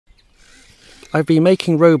I've been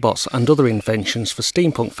making robots and other inventions for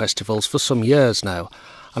steampunk festivals for some years now,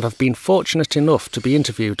 and I've been fortunate enough to be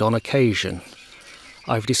interviewed on occasion.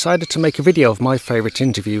 I've decided to make a video of my favourite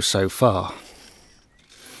interviews so far.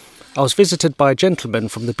 I was visited by a gentleman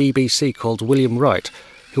from the BBC called William Wright,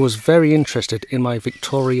 who was very interested in my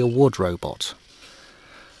Victoria Wood robot.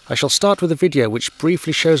 I shall start with a video which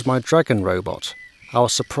briefly shows my dragon robot. I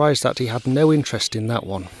was surprised that he had no interest in that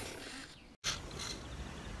one.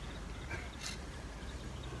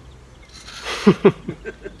 I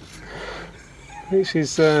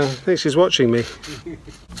think she's watching me.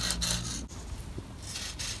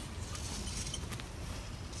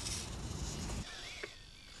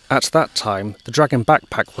 At that time, the Dragon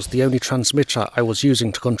backpack was the only transmitter I was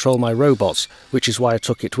using to control my robots, which is why I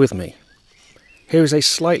took it with me. Here is a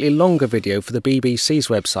slightly longer video for the BBC's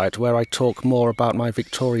website where I talk more about my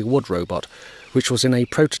Victoria Wood robot, which was in a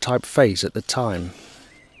prototype phase at the time.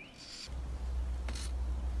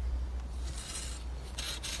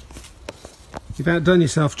 You've outdone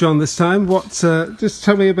yourself, John, this time. Just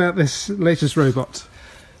tell me about this latest robot.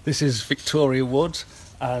 This is Victoria Wood,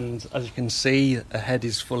 and as you can see, her head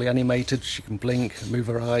is fully animated. She can blink, move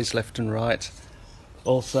her eyes left and right.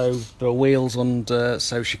 Also, there are wheels under,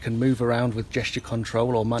 so she can move around with gesture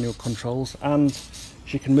control or manual controls, and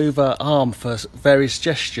she can move her arm for various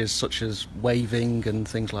gestures such as waving and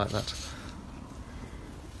things like that.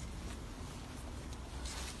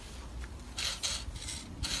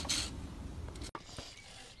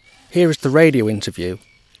 Here is the radio interview.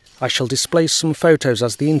 I shall display some photos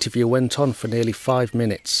as the interview went on for nearly 5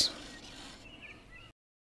 minutes.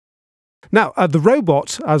 Now, the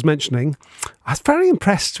robot I was mentioning, I was very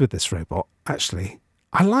impressed with this robot, actually.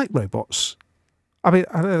 I like robots. I mean,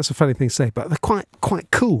 I know that's a funny thing to say, but they're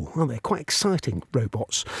quite cool, aren't they? Quite exciting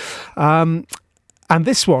robots. And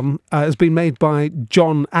this one has been made by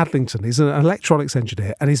John Adlington. He's an electronics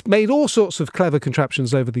engineer, and he's made all sorts of clever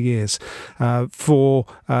contraptions over the years for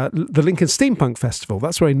the Lincoln Steampunk Festival.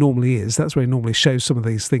 That's where he normally is. That's where he normally shows some of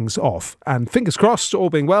these things off. And fingers crossed, all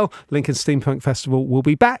being well, Lincoln Steampunk Festival will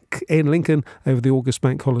be back in Lincoln over the August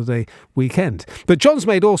bank holiday weekend. But John's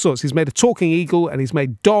made all sorts. He's made a talking eagle, and he's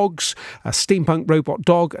made dogs, a steampunk robot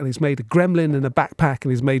dog, and he's made a gremlin in a backpack,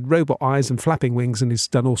 and he's made robot eyes and flapping wings, and he's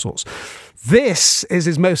done all sorts. This is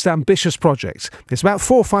his most ambitious project. It's about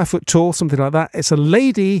 4 or 5 foot tall, something like that. It's a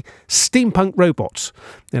lady steampunk robot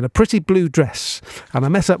in a pretty blue dress. And I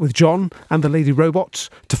met up with John and the lady robot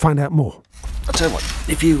to find out more. I'll tell you what,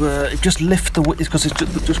 if you just lift the... because it's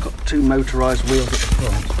just got 2 motorised wheels at the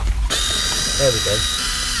front. There we go.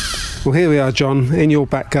 Well, here we are, John, in your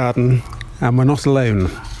back garden, and we're not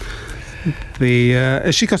alone.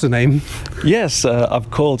 Has she got a name? Yes,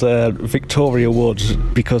 I've called her Victoria Wood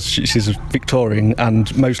because she's Victorian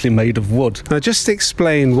and mostly made of wood. Now, just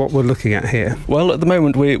explain what we're looking at here. Well, at the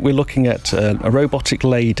moment we're looking at a robotic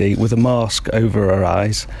lady with a mask over her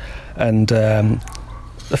eyes and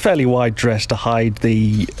a fairly wide dress to hide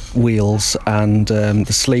the wheels, and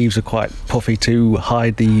the sleeves are quite puffy to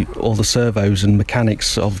hide all the servos and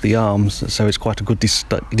mechanics of the arms, so it's quite a good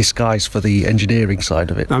disguise for the engineering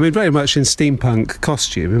side of it. I mean, very much in steampunk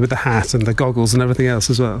costume, with the hat and the goggles and everything else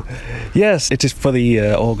as well. Yes, it is for the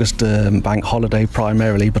August bank holiday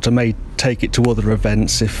primarily, but I may take it to other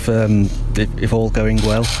events if all going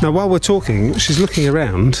well. Now, while we're talking, she's looking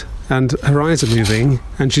around, and her eyes are moving,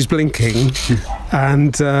 and she's blinking,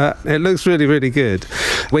 and it looks really, really good.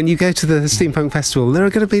 When you go to the Steampunk Festival, there are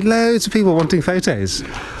going to be loads of people wanting photos.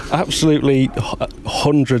 Absolutely,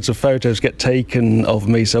 hundreds of photos get taken of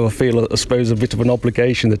me, so I feel, I suppose, a bit of an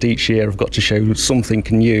obligation that each year I've got to show something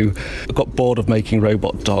new. I got bored of making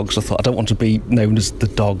robot dogs. I thought I don't want to be known as the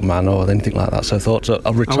dog man or anything like that, so I thought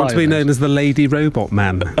I'll retire. I want to be known as the lady robot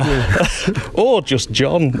man. Or just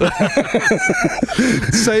John.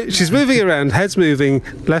 So she's moving around, head's moving,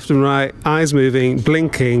 left and right, eyes moving,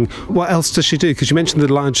 blinking. What else does she do? Because you mentioned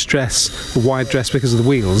the large dress, the wide dress because of the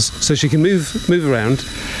wheels, so she can move around.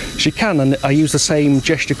 She can, and I use the same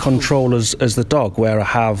gesture control as the dog, where I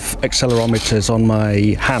have accelerometers on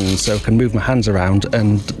my hands, so I can move my hands around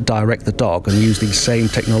and direct the dog, and use the same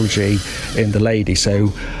technology in the lady,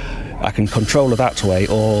 so I can control her that way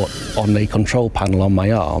or on the control panel on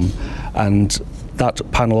my arm, and that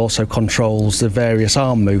panel also controls the various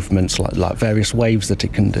arm movements, like various waves that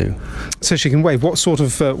it can do. So she can wave. What sort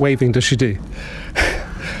of waving does she do?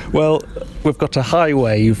 Well, We've got a high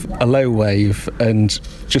wave, a low wave, and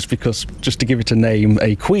just to give it a name,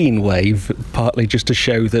 a queen wave, partly just to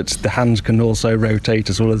show that the hands can also rotate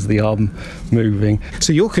as well as the arm moving.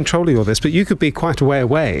 So you're controlling all this, but you could be quite a way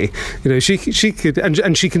away. You know, she could,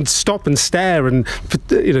 and she can stop and stare, and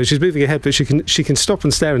you know, she's moving her head, but she can stop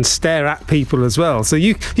and stare at people as well. So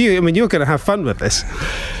I mean, you're going to have fun with this.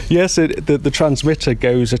 Yes, the transmitter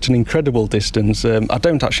goes at an incredible distance. I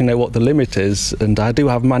don't actually know what the limit is, and I do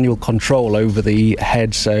have manual control over the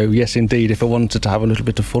head. So yes, indeed, if I wanted to have a little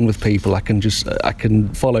bit of fun with people, I can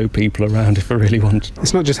follow people around if I really want.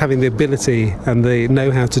 It's not just having the ability and the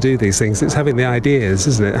know-how to do these things, it's having the ideas,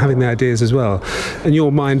 isn't it? Having the ideas as well. And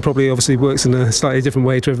your mind probably obviously works in a slightly different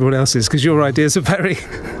way to everyone else's, because your ideas are very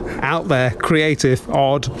out there, creative,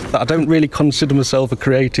 odd. I don't really consider myself a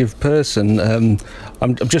creative person.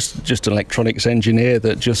 I'm just an electronics engineer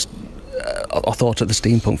that just I thought at the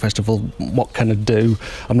Steampunk Festival, what can I do?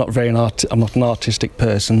 I'm not an artistic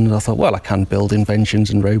person. And I thought, well, I can build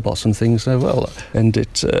inventions and robots and things. So, well, and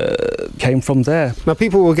it came from there. Now,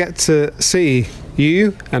 people will get to see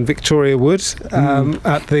you and Victoria Wood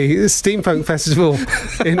at the Steampunk Festival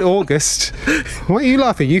in August. Why are you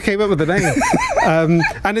laughing? You came up with the name.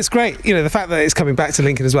 And it's great, you know, the fact that it's coming back to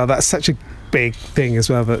Lincoln as well. That's such a big thing as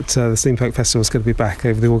well, that the Steampunk Festival is going to be back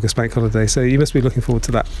over the August bank holiday. So you must be looking forward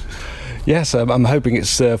to that. Yes, I'm hoping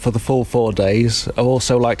it's for the full 4 days. I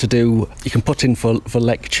also like to do, you can put in for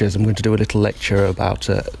lectures. I'm going to do a little lecture about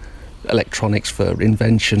electronics for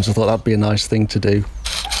inventions. I thought that'd be a nice thing to do.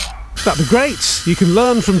 That'd be great. You can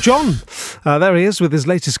learn from John. There he is with his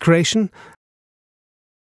latest creation.